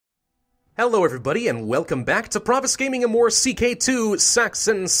Hello everybody, and welcome back to Pravus Gaming and More CK2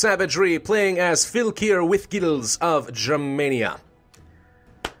 Saxon Savagery, playing as Filkir with Gills of Germania.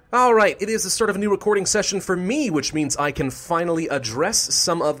 Alright, it is the start of a new recording session for me, which means I can finally address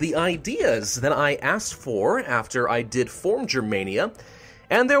some of the ideas that I asked for after I did form Germania.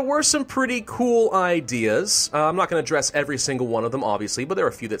 And there were some pretty cool ideas. I'm not going to address every single one of them, obviously, but there are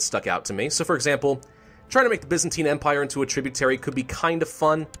a few that stuck out to me. So for example, trying to make the Byzantine Empire into a tributary could be kind of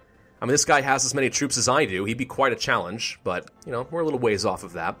fun. I mean, this guy has as many troops as I do. He'd be quite a challenge, but, you know, we're a little ways off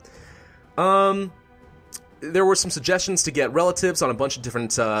of that. There were some suggestions to get relatives on a bunch of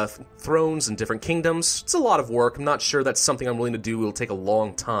different thrones and different kingdoms. It's a lot of work. I'm not sure that's something I'm willing to do. It'll take a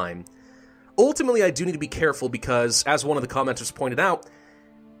long time. Ultimately, I do need to be careful because, as one of the commenters pointed out,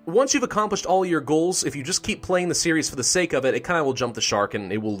 once you've accomplished all your goals, if you just keep playing the series for the sake of it, it kind of will jump the shark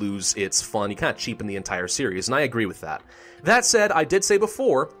and it will lose its fun. You kind of cheapen the entire series, and I agree with that. That said, I did say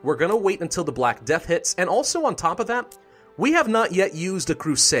before, we're going to wait until the Black Death hits, and also on top of that, we have not yet used a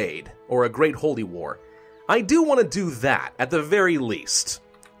crusade, or a Great Holy War. I do want to do that, at the very least.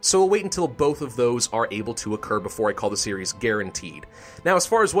 So we'll wait until both of those are able to occur before I call the series guaranteed. Now, as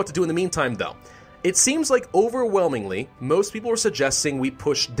far as what to do in the meantime, though, it seems like overwhelmingly, most people are suggesting we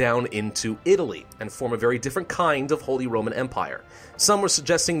push down into Italy and form a very different kind of Holy Roman Empire. Some were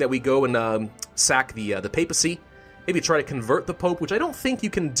suggesting that we go and sack the papacy, maybe try to convert the Pope, which I don't think you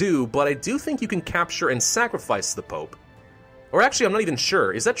can do, but I do think you can capture and sacrifice the Pope. Or actually, I'm not even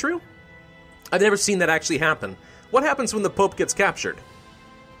sure. Is that true? I've never seen that actually happen. What happens when the Pope gets captured?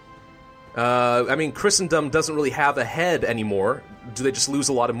 I mean, Christendom doesn't really have a head anymore. Do they just lose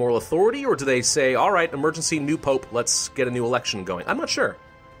a lot of moral authority, or do they say, alright, emergency, new Pope, let's get a new election going? I'm not sure.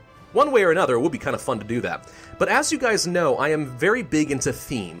 One way or another, it would be kind of fun to do that. But as you guys know, I am very big into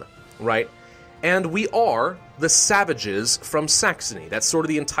theme, right? And we are the savages from Saxony. That's sort of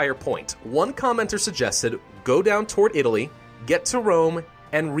the entire point. One commenter suggested, go down toward Italy, get to Rome,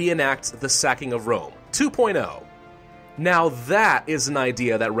 and reenact the sacking of Rome. 2.0. Now that is an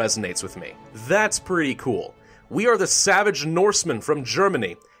idea that resonates with me. That's pretty cool. We are the savage Norsemen from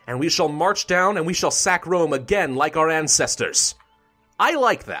Germany, and we shall march down and we shall sack Rome again like our ancestors. I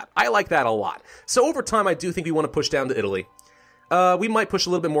like that. I like that a lot. So over time, I do think we want to push down to Italy. We might push a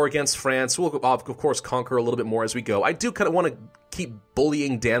little bit more against France. We'll, of course, conquer a little bit more as we go. I do kind of want to keep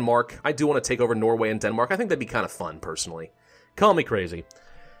bullying Denmark. I do want to take over Norway and Denmark. I think that'd be kind of fun, personally. Call me crazy.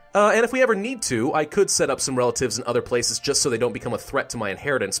 And if we ever need to, I could set up some relatives in other places just so they don't become a threat to my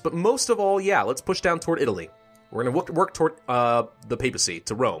inheritance. But most of all, yeah, let's push down toward Italy. We're going to work toward the papacy,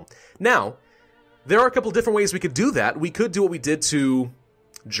 to Rome. Now, there are a couple different ways we could do that. We could do what we did to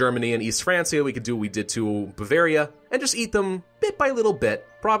Germany and East Francia. We could do what we did to Bavaria, and just eat them bit by little bit,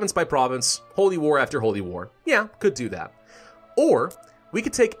 province by province, holy war after holy war. Yeah, could do that. Or, we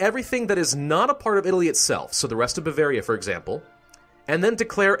could take everything that is not a part of Italy itself, so the rest of Bavaria, for example, and then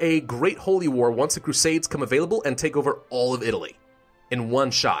declare a great holy war once the Crusades come available and take over all of Italy in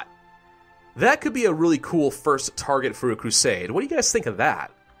one shot. That could be a really cool first target for a crusade. What do you guys think of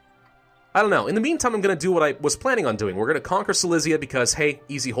that? I don't know. In the meantime, I'm going to do what I was planning on doing. We're going to conquer Silesia because, hey,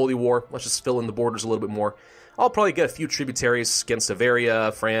 easy holy war. Let's just fill in the borders a little bit more. I'll probably get a few tributaries against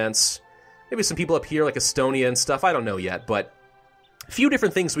Bavaria, France, maybe some people up here like Estonia and stuff. I don't know yet, but a few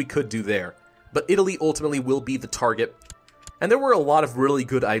different things we could do there. But Italy ultimately will be the target. And there were a lot of really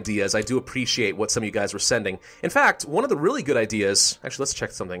good ideas. I do appreciate what some of you guys were sending. In fact, one of the really good ideas... Actually, let's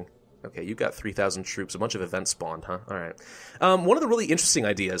check something. Okay, you got 3,000 troops. A bunch of events spawned, huh? All right. One of the really interesting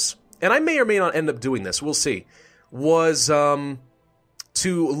ideas, and I may or may not end up doing this, we'll see, was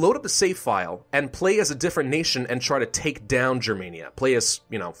to load up a save file and play as a different nation and try to take down Germania. Play as,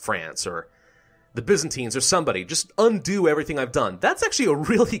 you know, France or the Byzantines or somebody. Just undo everything I've done. That's actually a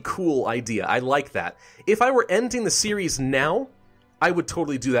really cool idea. I like that. If I were ending the series now, I would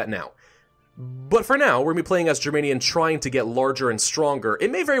totally do that now. But for now, we're going to be playing as Germania and trying to get larger and stronger. It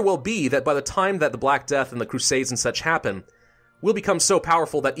may very well be that by the time that the Black Death and the Crusades and such happen, we'll become so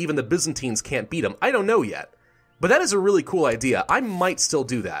powerful that even the Byzantines can't beat them. I don't know yet. But that is a really cool idea. I might still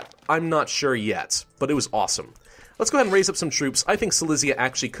do that. I'm not sure yet, but it was awesome. Let's go ahead and raise up some troops. I think Silesia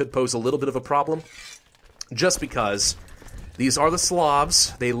actually could pose a little bit of a problem, just because these are the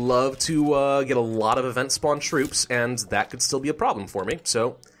Slavs. They love to get a lot of event spawn troops, and that could still be a problem for me.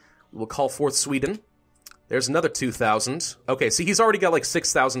 So we'll call forth Sweden. There's another 2,000. Okay, see, he's already got like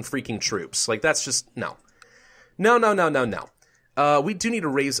 6,000 freaking troops. Like, that's just, no. No. We do need to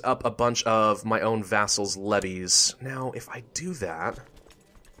raise up a bunch of my own vassals' levies. Now, if I do that,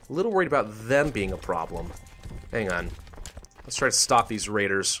 a little worried about them being a problem. Hang on. Let's try to stop these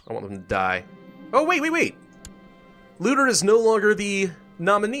raiders. I want them to die. Oh, wait! Luther is no longer the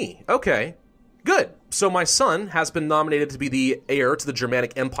nominee. Okay, good. So my son has been nominated to be the heir to the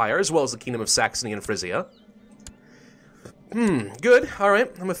Germanic Empire, as well as the Kingdom of Saxony and Frisia. Good. All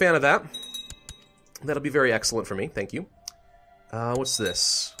right, I'm a fan of that. That'll be very excellent for me, thank you. What's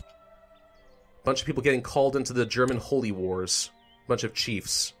this? Bunch of people getting called into the German Holy Wars. Bunch of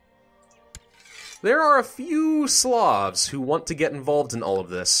chiefs. There are a few Slavs who want to get involved in all of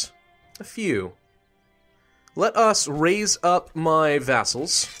this. A few. Let us raise up my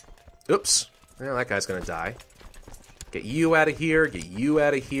vassals. Oops. Yeah, that guy's gonna die. Get you out of here, get you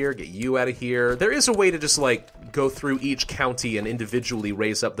out of here, get you out of here. There is a way to just, like, go through each county and individually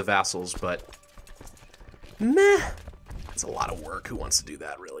raise up the vassals, but... meh. It's a lot of work. Who wants to do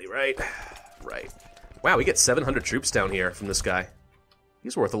that, really, right? Right. Wow, we get 700 troops down here from this guy.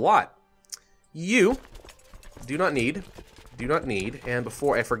 He's worth a lot. You do not need, and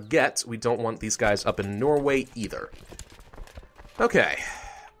before I forget, we don't want these guys up in Norway either. Okay.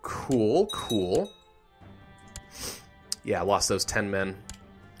 Cool, cool. Yeah, I lost those 10 men.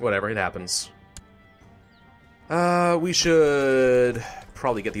 Whatever, it happens. We should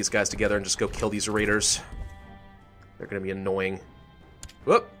probably get these guys together and just go kill these raiders. They're gonna be annoying.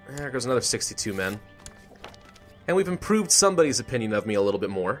 Whoop, there goes another 62 men. And we've improved somebody's opinion of me a little bit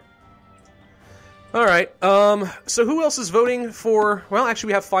more. Alright, so who else is voting for... well, actually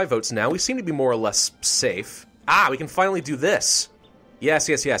we have 5 votes now. We seem to be more or less safe. Ah, we can finally do this. Yes,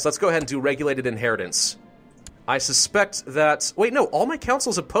 yes, yes. Let's go ahead and do regulated inheritance. I suspect that... wait, no, all my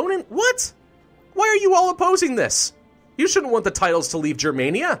council's opponent? What? Why are you all opposing this? You shouldn't want the titles to leave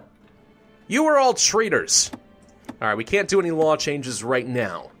Germania. You are all traitors. Alright, we can't do any law changes right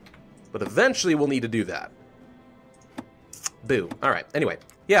now. But eventually we'll need to do that. Boo. Alright, anyway.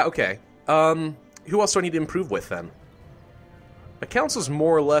 Yeah, okay. Who else do I need to improve with, then? My council's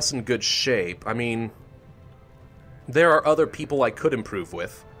more or less in good shape. I mean, there are other people I could improve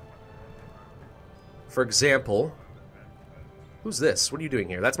with. For example... who's this? What are you doing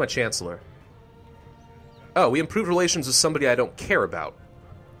here? That's my chancellor. Oh, we improved relations with somebody I don't care about.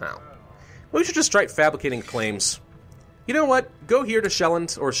 Oh. Well, we should just try fabricating claims. You know what? Go here to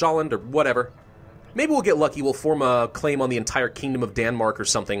Shelland, or Sholland, or whatever. Maybe we'll get lucky, we'll form a claim on the entire Kingdom of Denmark or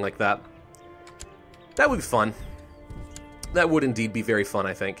something like that. That would be fun. That would indeed be very fun,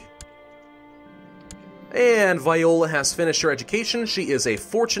 I think. And Viola has finished her education. She is a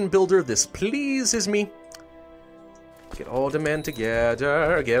fortune builder. This pleases me. Get all the men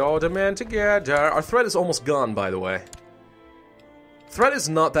together. Get all the men together. Our threat is almost gone, by the way. Threat is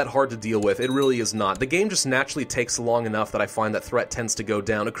not that hard to deal with. It really is not. The game just naturally takes long enough that I find that threat tends to go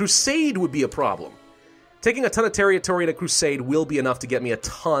down. A crusade would be a problem. Taking a ton of territory in a crusade will be enough to get me a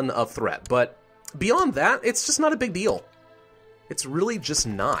ton of threat, but beyond that, it's just not a big deal. It's really just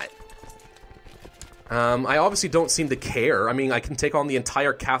not. I obviously don't seem to care. I mean, I can take on the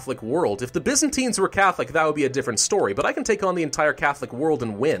entire Catholic world. If the Byzantines were Catholic, that would be a different story, but I can take on the entire Catholic world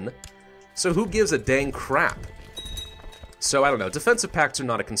and win. So who gives a dang crap? So, I don't know. Defensive pacts are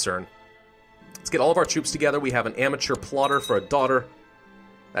not a concern. Let's get all of our troops together. We have an amateur plotter for a daughter.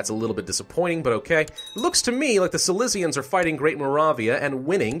 That's a little bit disappointing, but okay. It looks to me like the Silesians are fighting Great Moravia and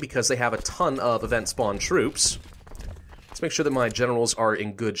winning because they have a ton of event-spawn troops. Let's make sure that my generals are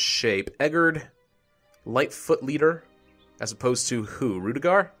in good shape. Eggerd, light foot leader, as opposed to who?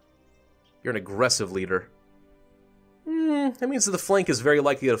 Rudiger? You're an aggressive leader. That means that the flank is very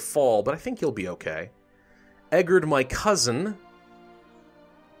likely to fall, but I think you'll be okay. Eggerd, my cousin.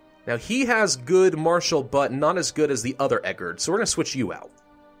 Now, he has good martial, but not as good as the other Eggerd, so we're going to switch you out.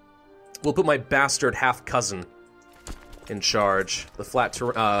 We'll put my bastard half-cousin in charge.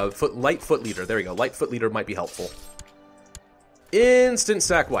 The light foot leader. There we go. Light foot leader might be helpful. Instant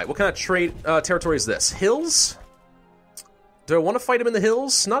sack white. What kind of territory is this? Hills? Do I want to fight him in the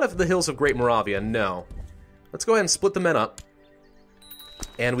hills? Not if the hills of Great Moravia, no. Let's go ahead and split the men up.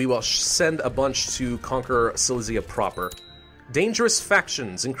 And we will send a bunch to conquer Silesia proper. Dangerous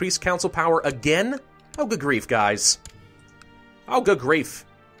factions. Increase council power again? Oh, good grief, guys. Oh, good grief.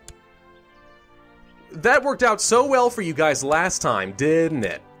 That worked out so well for you guys last time, didn't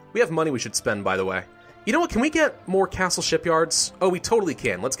it? We have money we should spend, by the way. You know what? Can we get more castle shipyards? Oh, we totally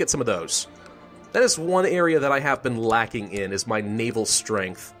can. Let's get some of those. That is one area that I have been lacking in, is my naval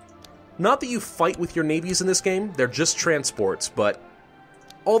strength. Not that you fight with your navies in this game. They're just transports, but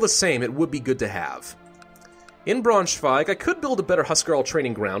all the same, it would be good to have. In Braunschweig, I could build a better Huscarl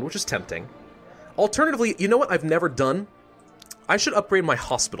training ground, which is tempting. Alternatively, you know what I've never done? I should upgrade my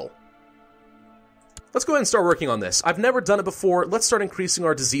hospital. Let's go ahead and start working on this. I've never done it before. Let's start increasing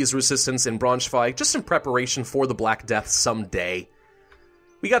our disease resistance in Braunschweig, just in preparation for the Black Death someday.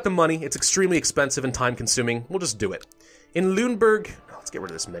 We got the money. It's extremely expensive and time-consuming. We'll just do it. In Lüneburg, let's get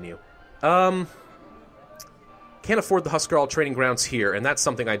rid of this menu. Can't afford the Huskarl training grounds here, and that's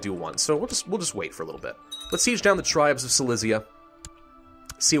something I do want. So we'll just wait for a little bit. Let's siege down the tribes of Silesia.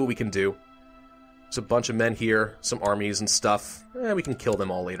 See what we can do. There's a bunch of men here, some armies and stuff. We can kill them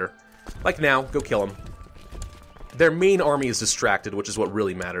all later. Like now, go kill them. Their main army is distracted, which is what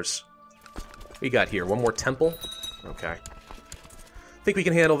really matters. What you got here? One more temple? Okay. Think we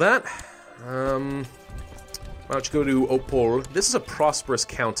can handle that. Why don't you go to Opole? This is a prosperous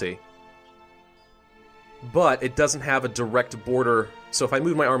county. But it doesn't have a direct border, so if I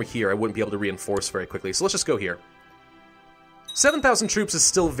move my army here, I wouldn't be able to reinforce very quickly. So let's just go here. 7,000 troops is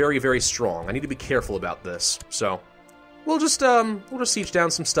still very, very strong. I need to be careful about this. So we'll just siege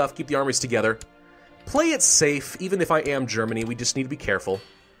down some stuff, keep the armies together. Play it safe, even if I am Germany. We just need to be careful.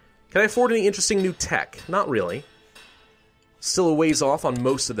 Can I afford any interesting new tech? Not really. Still a ways off on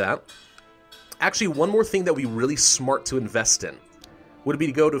most of that. Actually, one more thing that would be really smart to invest in would be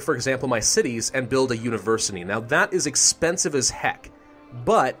to go to, for example, my cities and build a university. Now, that is expensive as heck,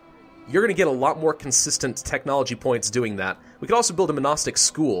 but you're going to get a lot more consistent technology points doing that. We could also build a monastic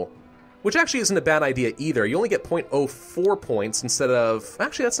school, which actually isn't a bad idea either. You only get 0.04 points instead of...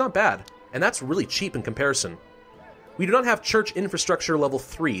 Actually, that's not bad, and that's really cheap in comparison. We do not have church infrastructure level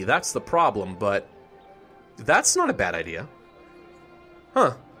 3. That's the problem, but that's not a bad idea.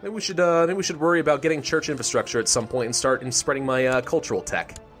 Huh. Maybe we should worry about getting church infrastructure at some point and start spreading my cultural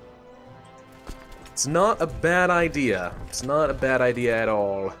tech. It's not a bad idea. It's not a bad idea at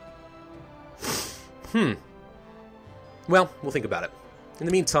all. Well, we'll think about it. In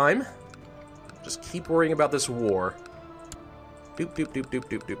the meantime, just keep worrying about this war. Doop, doop, doop, doop,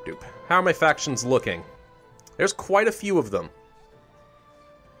 doop, doop, doop. How are my factions looking? There's quite a few of them.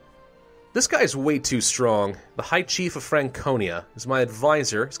 This guy's way too strong. The High Chief of Franconia is my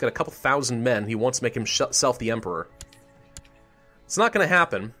advisor. He's got a couple thousand men. He wants to make himself the Emperor. It's not going to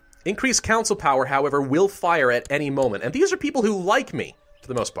happen. Increased council power, however, will fire at any moment. And these are people who like me, for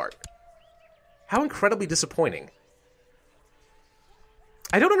the most part. How incredibly disappointing.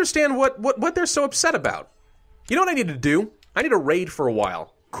 I don't understand what they're so upset about. You know what I need to do? I need to raid for a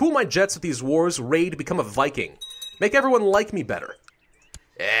while. Cool my jets at these wars, raid, become a Viking. Make everyone like me better.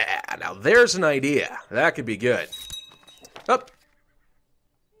 Yeah, now there's an idea. That could be good. Up.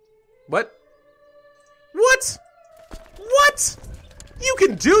 What? What? What? You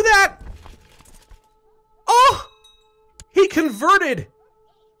can do that? Oh! He converted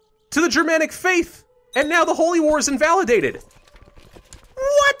to the Germanic faith, and now the Holy War is invalidated.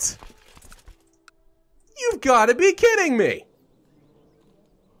 What? You've got to be kidding me.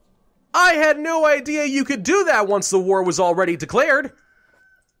 I had no idea you could do that once the war was already declared.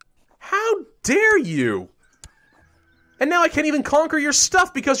 How dare you? And now I can't even conquer your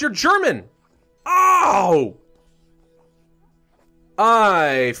stuff because you're German. Oh!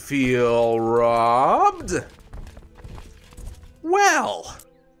 I feel robbed. Well.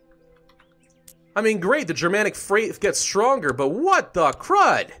 I mean, great, the Germanic faith gets stronger, but what the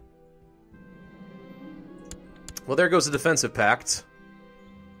crud? Well, there goes the defensive pact.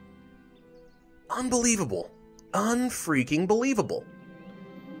 Unbelievable. Unfreaking believable.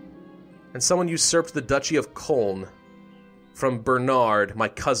 And someone usurped the Duchy of Koln from Bernard, my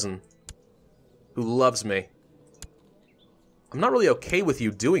cousin, who loves me. I'm not really okay with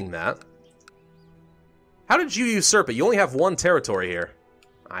you doing that. How did you usurp it? You only have one territory here.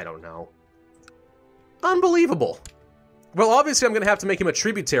 I don't know. Unbelievable. Well, obviously I'm going to have to make him a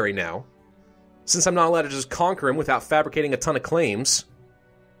tributary now, since I'm not allowed to just conquer him without fabricating a ton of claims.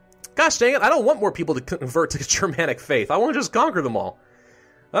 Gosh dang it, I don't want more people to convert to Germanic faith. I want to just conquer them all.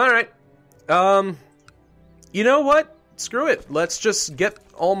 Alright. You know what? Screw it. Let's just get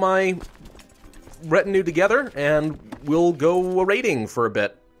all my retinue together, and we'll go raiding for a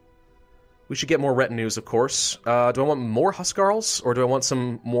bit. We should get more retinues, of course. Do I want more Huskarls, or do I want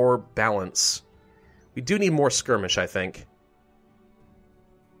some more balance? We do need more skirmish, I think.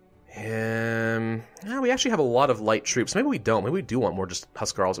 Yeah, we actually have a lot of light troops. Maybe we don't. Maybe we do want more just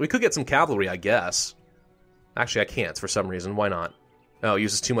Huskarls. We could get some cavalry, I guess. Actually, I can't for some reason. Why not? Oh, it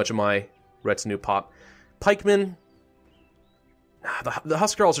uses too much of my retinue pop. Pikemen. The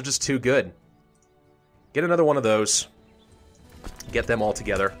Huskarls are just too good. Get another one of those. Get them all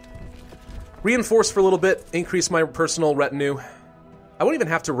together. Reinforce for a little bit. Increase my personal retinue. I won't even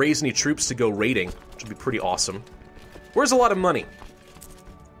have to raise any troops to go raiding, which would be pretty awesome. Where's a lot of money?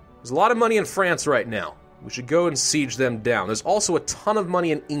 There's a lot of money in France right now. We should go and siege them down. There's also a ton of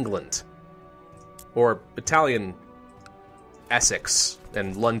money in England. Or Italian Essex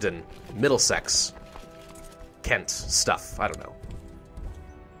and London, Middlesex, Kent stuff. I don't know.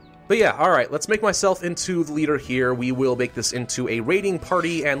 But yeah, alright, let's make myself into the leader here. We will make this into a raiding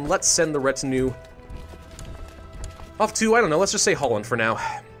party, and let's send the retinue off to, I don't know, let's just say Holland for now.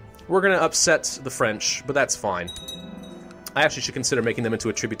 We're gonna upset the French, but that's fine. I actually should consider making them into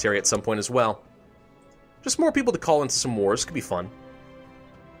a tributary at some point as well. Just more people to call into some wars, could be fun.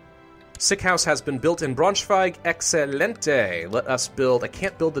 Sick house has been built in Braunschweig. Excelente. Let us build... I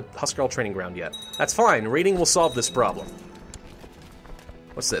can't build the Huskarl training ground yet. That's fine. Raiding will solve this problem.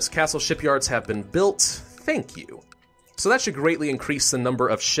 What's this? Castle shipyards have been built. Thank you. So that should greatly increase the number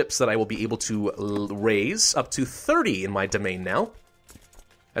of ships that I will be able to raise. Up to 30 in my domain now.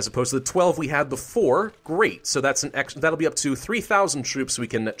 As opposed to the 12 we had before. Great. So that's an extra... That'll be up to 3,000 troops we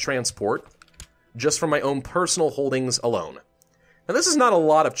can transport. Just from my own personal holdings alone. Now, this is not a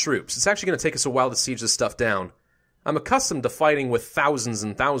lot of troops. It's actually going to take us a while to siege this stuff down. I'm accustomed to fighting with thousands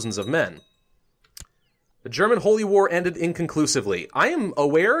and thousands of men. The German Holy War ended inconclusively. I am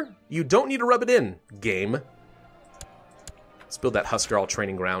aware you don't need to rub it in, game. Let's build that Huskarl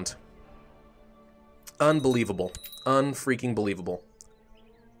training ground. Unbelievable. Unfreaking believable.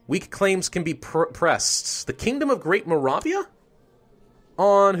 Weak claims can be pressed. The Kingdom of Great Moravia?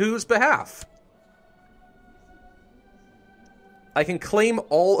 On whose behalf? I can claim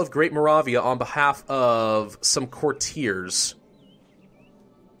all of Great Moravia on behalf of some courtiers.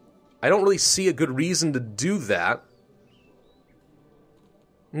 I don't really see a good reason to do that.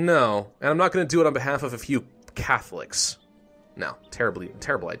 No, and I'm not going to do it on behalf of a few Catholics. No, terrible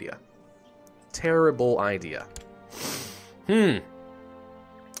idea. Terrible idea. I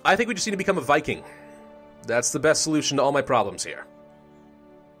think we just need to become a Viking. That's the best solution to all my problems here.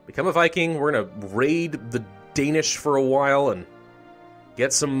 Become a Viking, we're going to raid the Danish for a while and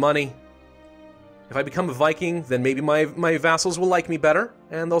get some money. If I become a Viking, then maybe my vassals will like me better,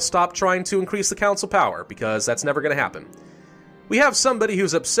 and they'll stop trying to increase the council power, because that's never going to happen. We have somebody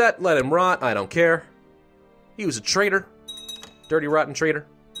who's upset, let him rot, I don't care. He was a traitor. Dirty, rotten traitor.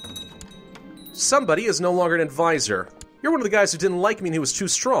 Somebody is no longer an advisor. You're one of the guys who didn't like me and who was too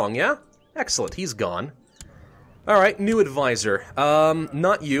strong, yeah? Excellent, he's gone. Alright, new advisor.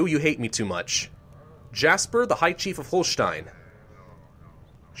 Not you, you hate me too much. Jasper, the High Chief of Holstein.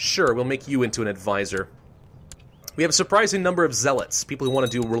 Sure, we'll make you into an advisor. We have a surprising number of zealots, people who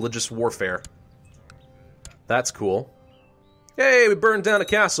want to do religious warfare. That's cool. Hey, we burned down a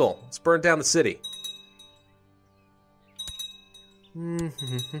castle. Let's burn down the city. Now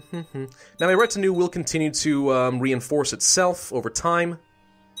my retinue will continue to reinforce itself over time.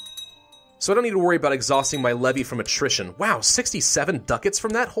 So I don't need to worry about exhausting my levy from attrition. Wow, 67 ducats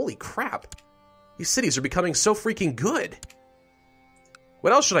from that? Holy crap. These cities are becoming so freaking good.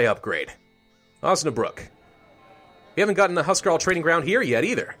 What else should I upgrade? Osnabrück. We haven't gotten a Huskarl training ground here yet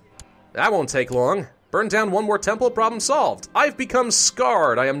either. That won't take long. Burn down one more temple, problem solved. I've become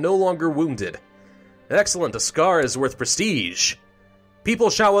scarred, I am no longer wounded. Excellent, a scar is worth prestige.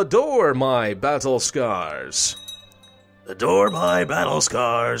 People shall adore my battle scars. Adore my battle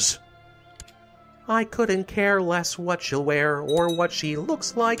scars. I couldn't care less what she'll wear or what she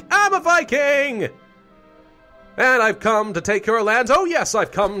looks like. I'm a Viking! And I've come to take your land. Oh yes,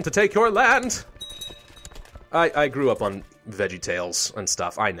 I've come to take your land. I grew up on VeggieTales and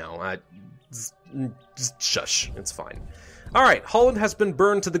stuff. I know. Just shush. It's fine. Alright, Holland has been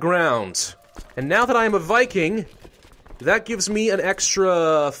burned to the ground. And now that I am a Viking, that gives me an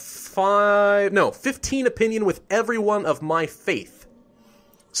extra 15 opinion with everyone of my faith.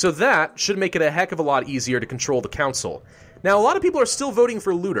 So that should make it a heck of a lot easier to control the council. Now, a lot of people are still voting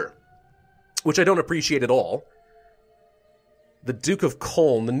for Luther, which I don't appreciate at all. The Duke of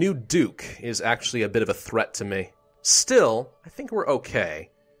Köln, the new Duke, is actually a bit of a threat to me. Still, I think we're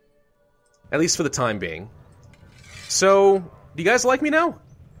okay. At least for the time being. So, do you guys like me now?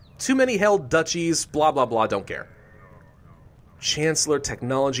 Too many held duchies, blah blah blah, don't care. Chancellor,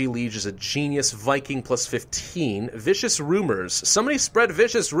 Technology, Liege is a genius, Viking plus 15. Vicious rumors. Somebody spread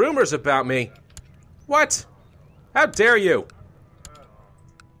vicious rumors about me. What? How dare you?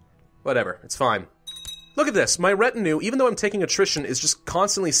 Whatever, it's fine. Look at this, my retinue, even though I'm taking attrition, is just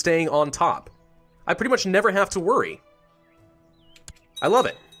constantly staying on top. I pretty much never have to worry. I love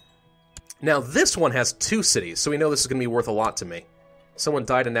it. Now this one has 2 cities, so we know this is going to be worth a lot to me. Someone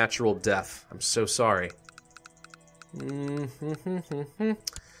died a natural death. I'm so sorry.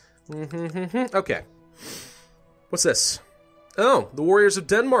 Okay. What's this? Oh, the warriors of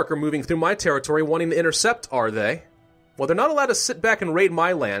Denmark are moving through my territory wanting to intercept, are they? Well, they're not allowed to sit back and raid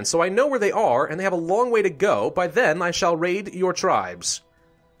my land, so I know where they are, and they have a long way to go. By then, I shall raid your tribes.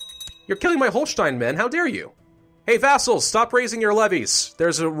 You're killing my Holstein men, how dare you? Hey, vassals, stop raising your levies.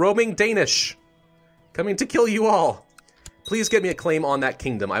 There's a roaming Danish coming to kill you all. Please get me a claim on that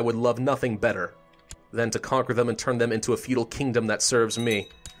kingdom. I would love nothing better than to conquer them and turn them into a feudal kingdom that serves me.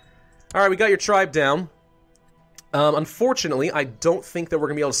 Alright, we got your tribe down. Unfortunately, I don't think that we're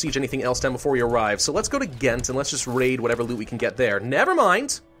going to be able to siege anything else down before we arrive, so let's go to Ghent and let's just raid whatever loot we can get there. Never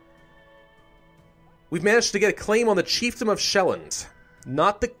mind! We've managed to get a claim on the chiefdom of Shelland.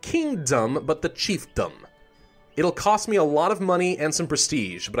 Not the kingdom, but the chiefdom. It'll cost me a lot of money and some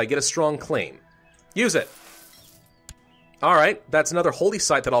prestige, but I get a strong claim. Use it! Alright, that's another holy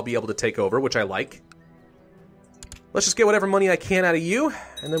site that I'll be able to take over, which I like. Let's just get whatever money I can out of you,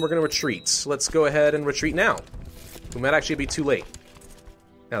 and then we're going to retreat. Let's go ahead and retreat now. We might actually be too late.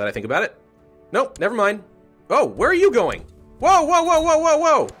 Now that I think about it. Nope, never mind. Oh, where are you going? Whoa, whoa, whoa, whoa, whoa,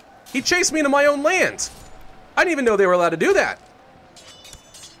 whoa! He chased me into my own land! I didn't even know they were allowed to do that!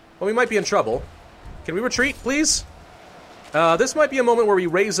 Well, we might be in trouble. Can we retreat, please? This might be a moment where we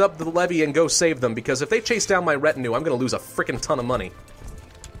raise up the levy and go save them, because if they chase down my retinue, I'm gonna lose a frickin' ton of money.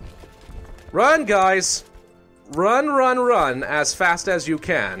 Run, guys! Run, run, run as fast as you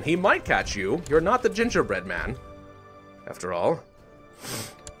can. He might catch you. You're not the gingerbread man. After all.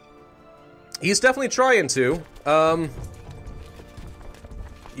 He's definitely trying to. You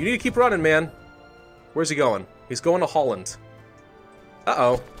need to keep running, man. Where's he going? He's going to Holland.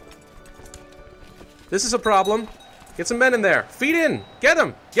 Uh-oh. This is a problem. Get some men in there. Feed in. Get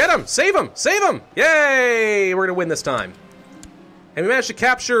him. Get him. Save him. Save him. Yay! We're going to win this time. And we managed to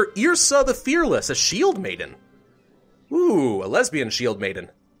capture Yrsa the Fearless, a shield maiden. Ooh, a lesbian shield maiden.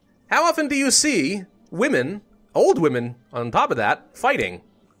 How often do you see women, old women, on top of that, fighting?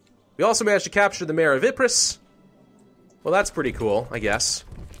 We also managed to capture the Mayor of Ypres. Well, that's pretty cool, I guess.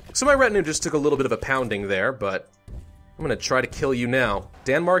 So my retinue just took a little bit of a pounding there, but I'm gonna try to kill you now.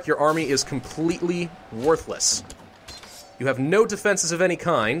 Denmark, your army is completely worthless. You have no defenses of any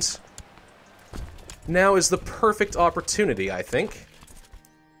kind. Now is the perfect opportunity, I think.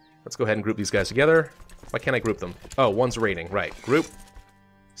 Let's go ahead and group these guys together. Why can't I group them? Oh, one's raiding. Right. Group.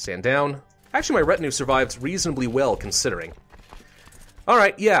 Stand down. Actually, my retinue survived reasonably well, considering.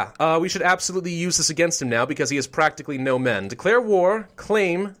 Alright, yeah. We should absolutely use this against him now, because he has practically no men. Declare war.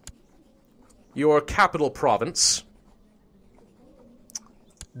 Claim your capital province.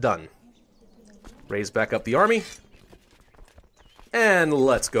 Done. Raise back up the army. And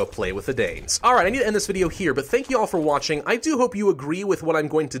let's go play with the Danes. Alright, I need to end this video here, but thank you all for watching. I do hope you agree with what I'm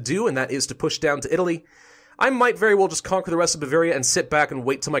going to do, and that is to push down to Italy. I might very well just conquer the rest of Bavaria and sit back and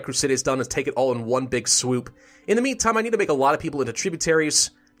wait till my crusade is done and take it all in one big swoop. In the meantime, I need to make a lot of people into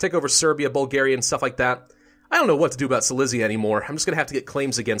tributaries, take over Serbia, Bulgaria, and stuff like that. I don't know what to do about Silesia anymore. I'm just going to have to get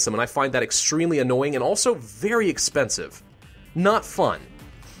claims against them, and I find that extremely annoying and also very expensive. Not fun.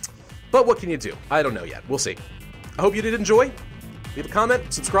 But what can you do? I don't know yet. We'll see. I hope you did enjoy. Leave a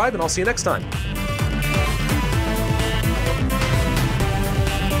comment, subscribe, and I'll see you next time.